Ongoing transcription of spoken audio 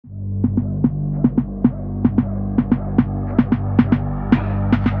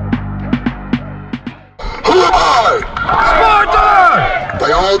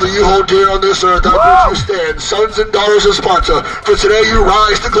all that you hold dear on this earth, I bid you stand, sons and daughters of Sparta. For today you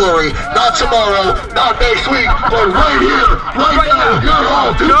rise to glory, not tomorrow, not next week, but right here, right now. You're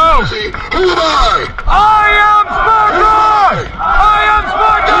all too busy. Who am I? I am Spartan! I am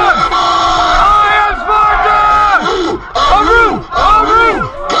Spartan! I am Spartan! Aru! Aru!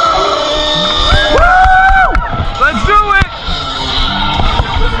 Woo! Let's do it!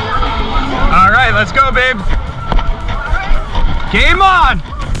 All right, let's go, babe. Game on!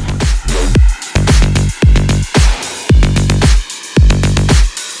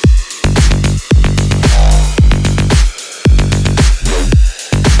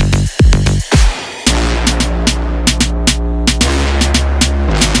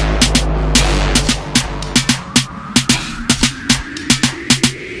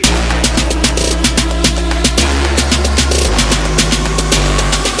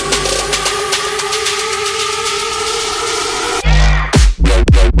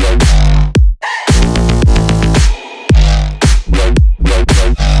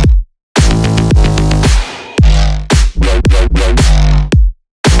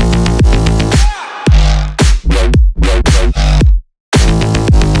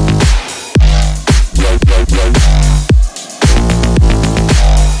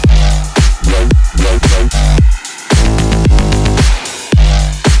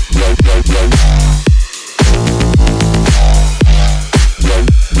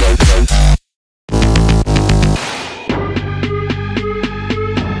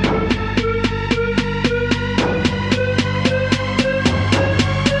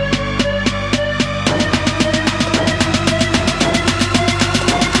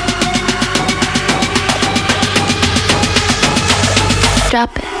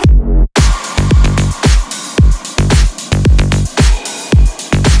 Drop it.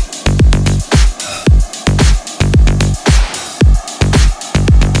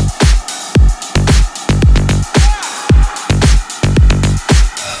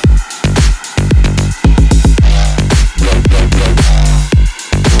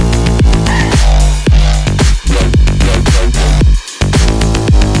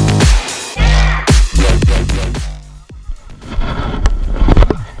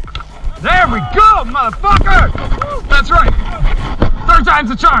 There we go, motherfucker! That's right. Third time's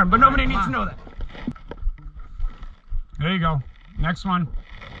a charm, but nobody needs to know that. There you go. Next one.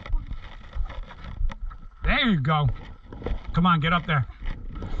 There you go. Come on, get up there.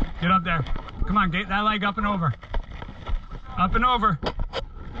 Get up there. Come on, get that leg up and over. Up and over.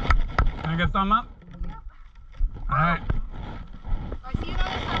 Can I get a thumb up? All right. I see you on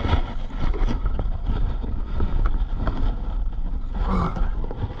the side.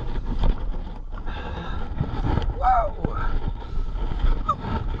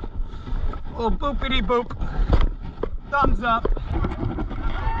 Oh, boopity boop. Thumbs up.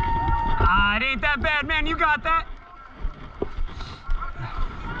 Ah, it ain't that bad, man. You got that.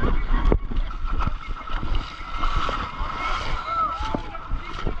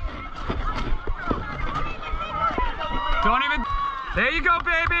 Don't even. There you go,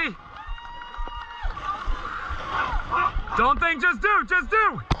 baby. Don't think, just do. Just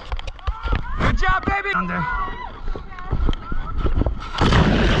do. Good job, baby. Under.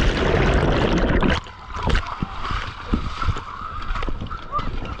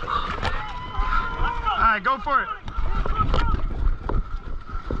 All right, go for it.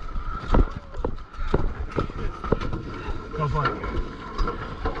 Go for it.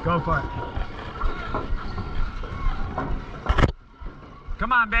 Go for it.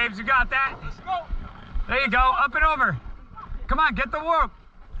 Come on, babes, you got that. There you go, up and over. Come on, get the rope.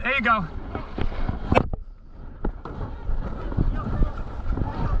 There you go.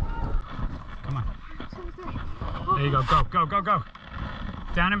 Come on. There you go, go, go, go, go.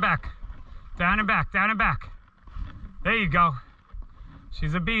 Down and back. Down and back, down and back. There you go.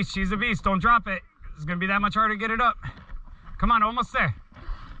 She's a beast, she's a beast. Don't drop it. It's gonna be that much harder to get it up. Come on, almost there.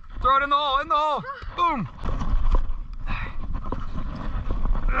 Throw it in the hole, in the hole. Boom.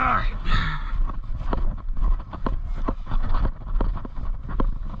 All right.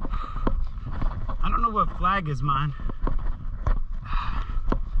 I don't know what flag is mine.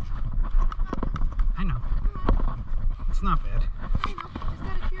 I know. It's not bad.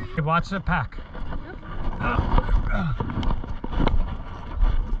 Okay, watch the pack.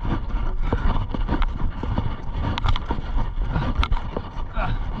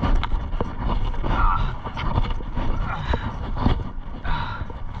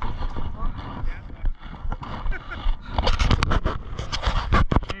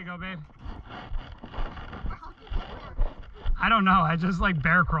 There you go, babe. I don't know. I just like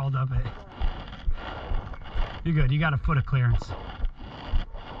bear crawled up it. You're good. You got a foot of clearance.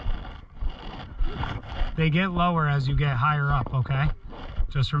 They get lower as you get higher up, okay?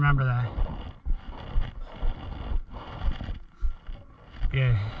 Just remember that.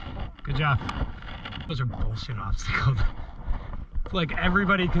 Yeah, good job. Those are bullshit obstacles. It's like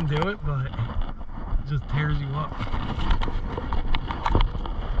everybody can do it, but it just tears you up.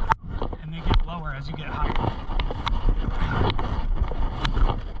 And they get lower as you get higher.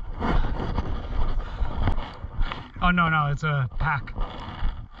 Oh, no, it's a pack.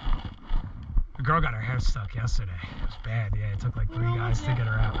 The girl got her hair stuck yesterday. It was bad, yeah. It took like 3 guys to get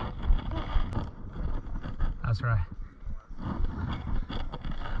her out. That's right.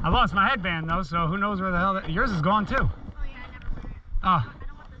 I lost my headband though, so who knows where the hell yours is gone too. Oh yeah, I never wear it. Oh. I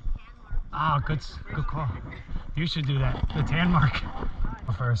don't want this tan mark. Oh, good call. You should do that. The tan mark.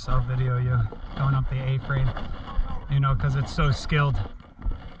 For a self video, you going up the A-frame, you know, because it's so skilled.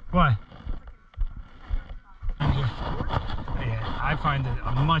 What? Yeah, I find it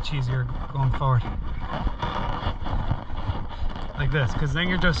much easier going forward. Like this, because then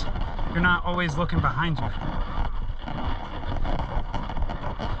you're not always looking behind you.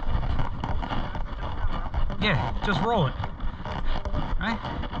 Yeah, just roll it, right?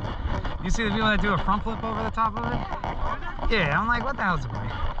 You see the people that do a front flip over the top of it? Yeah, I'm like, what the hell's the way?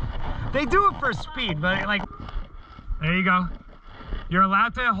 They do it for speed, but like, there you go. You're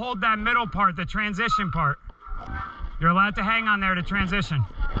allowed to hold that middle part, the transition part. You're allowed to hang on there to transition.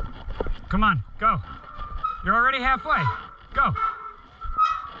 Come on, go. You're already halfway. Go.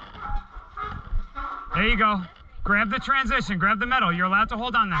 There you go. Grab the transition, grab the metal. You're allowed to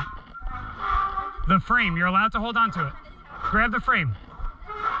hold on that. The frame, you're allowed to hold on to it. Grab the frame.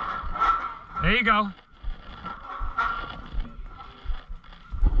 There you go.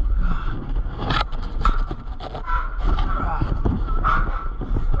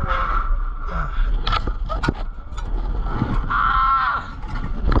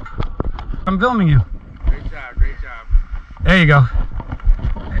 I'm filming you. Great job, great job. There you go.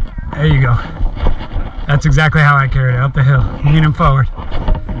 There you go. That's exactly how I carried it, up the hill, leaning forward.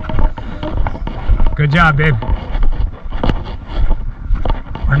 Good job, babe.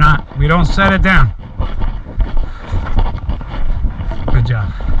 Or not. We don't set it down. Good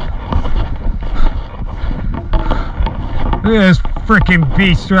job. Look at this freaking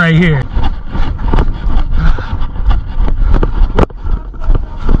beast right here.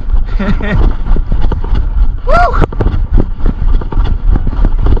 Woo!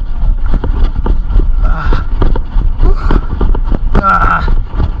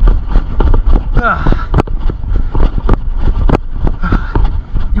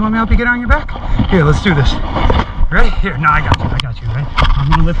 You want me to help you get on your back? Here, let's do this. Ready? Here, no, I got you, right? I'm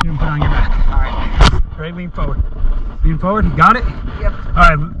gonna lift you and put it on your back. Alright. Right, lean forward. Lean forward, you got it? Yep.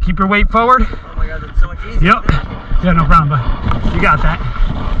 Alright, keep your weight forward. Oh my god, that's so much easier. Yep. Yeah, no problem, bud. You got that.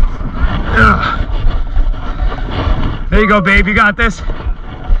 Ugh. There you go, babe. You got this.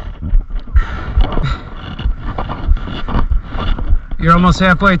 You're almost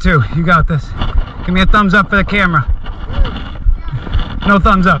halfway too. You got this. Give me a thumbs up for the camera. No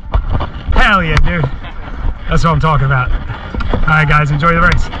thumbs up. Hell yeah, dude. That's what I'm talking about. All right, guys, enjoy the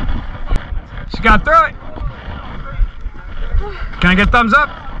race. She got through it. Can I get thumbs up?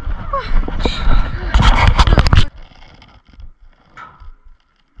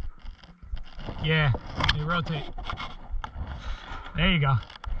 Yeah, you rotate. There you go.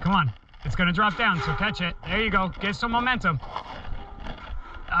 Come on. It's going to drop down, so catch it. There you go. Get some momentum.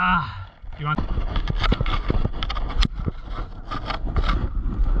 Ah, you want...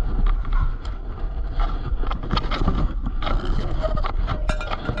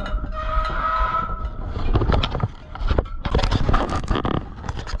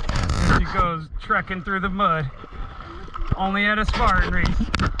 There she goes, trekking through the mud. Only at a Spartan race.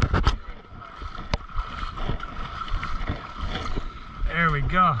 There we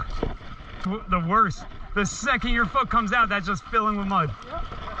go. The worst. The second your foot comes out, that's just filling with mud.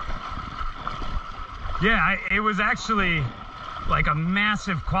 Yeah, it was actually like a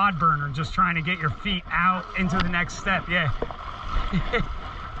massive quad burner just trying to get your feet out into the next step. Yeah.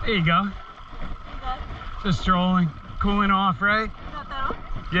 There you go. Just strolling, cooling off, right? You got that on?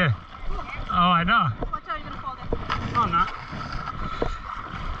 Yeah. Oh, I know. Watch out, you're gonna fall down. Oh, I'm not.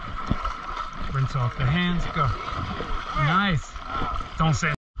 Rinse off the hands. Go. Nice. Don't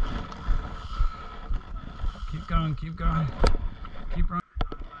say. Keep going, keep going. Keep running.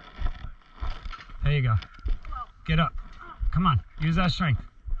 There you go. Get up. Come on. Use that strength.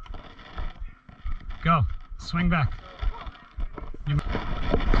 Go. Swing back.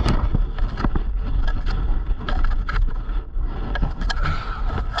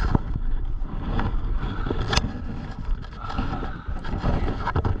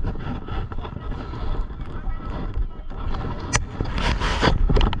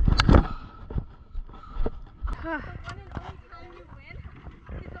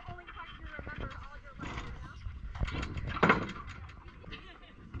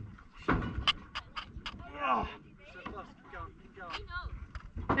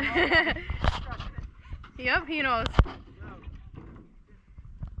 Yep, he knows.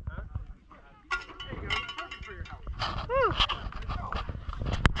 Woo.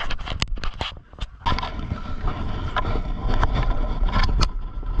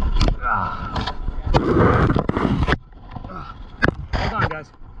 Hold on, guys.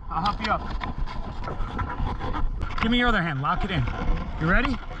 I'll help you up. Give me your other hand. Lock it in. You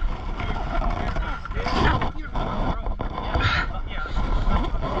ready?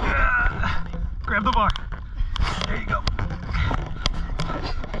 Grab the bar. There you go.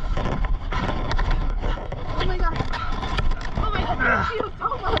 Oh my god. Oh my god. Thank you so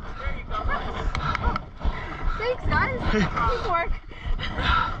much. Thanks, guys. Teamwork.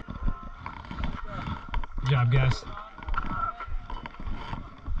 Good job, guys.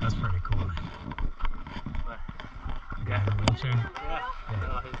 That's pretty cool, man. The guy in the wheelchair?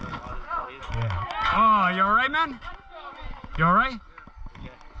 Yeah. Oh, you alright, man? You alright?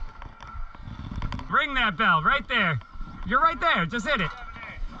 Ring that bell right there. You're right there. Just hit it.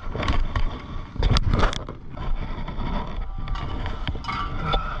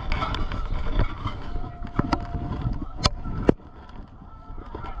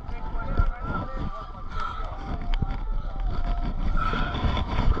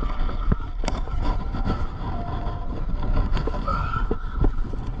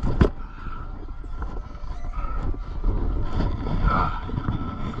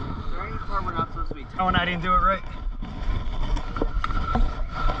 Oh, and I didn't do it right.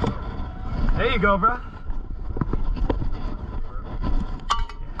 There you go, bro.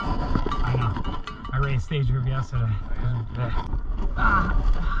 I know. I raised stage group yesterday.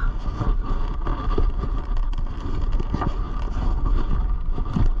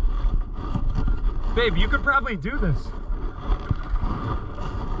 Babe, you could probably do this.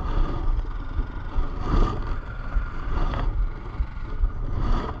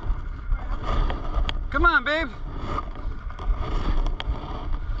 Come on, babe.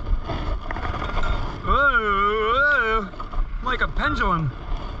 Whoa, whoa. I'm like a pendulum.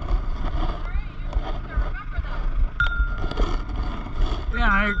 Yeah,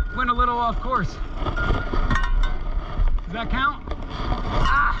 I went a little off course. Does that count?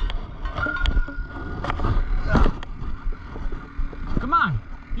 Ah. Come on.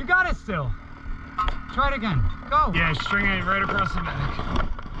 You got it still. Try it again. Go. Yeah, string it right across the back.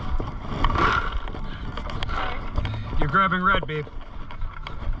 You're grabbing red, babe.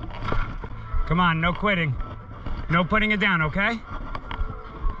 Come on, no quitting. No putting it down, okay?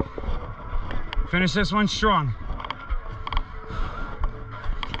 Finish this one strong.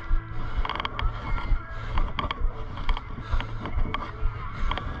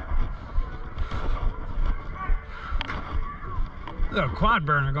 Look, quad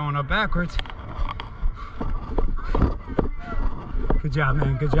burner going up backwards. Good job,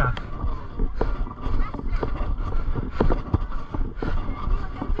 man, good job.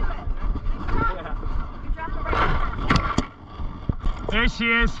 There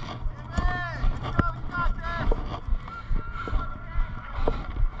she is.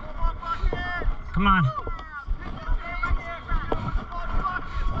 Come on.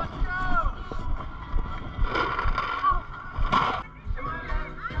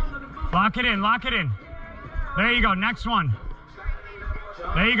 Lock it in, lock it in. There you go, next one.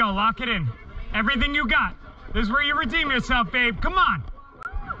 There you go, lock it in. Everything you got. This is where you redeem yourself, babe. Come on.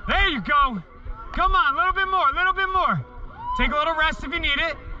 There you go. Come on, a little bit more, a little bit more. Take a little rest if you need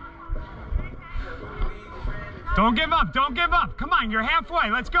it. Don't give up, don't give up. Come on, you're halfway,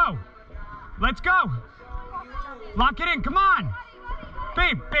 let's go. Let's go. Lock it in, come on.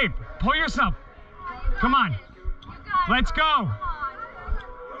 Babe, babe, pull yourself. Come on. Let's go.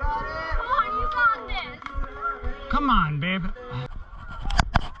 Come on, babe.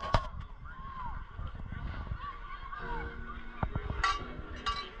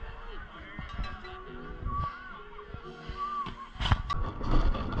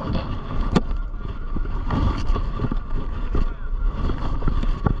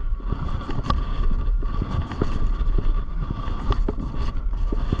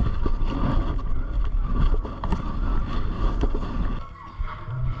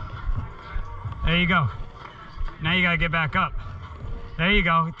 There you go. Now you gotta get back up. There you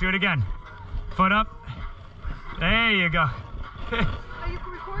go. Do it again. Foot up. There you go. Are you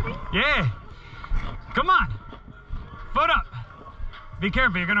recording? Yeah. Come on. Foot up. Be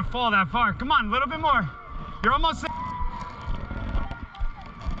careful. You're gonna fall that far. Come on. A little bit more. You're almost there.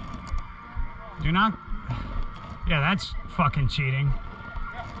 Do not. Yeah, that's fucking cheating.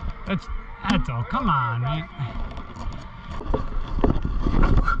 That's all. Come on, man.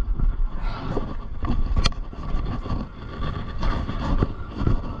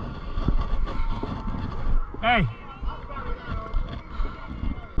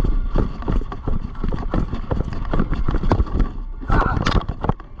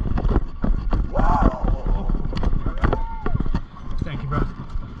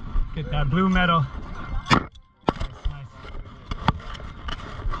 Get that blue medal.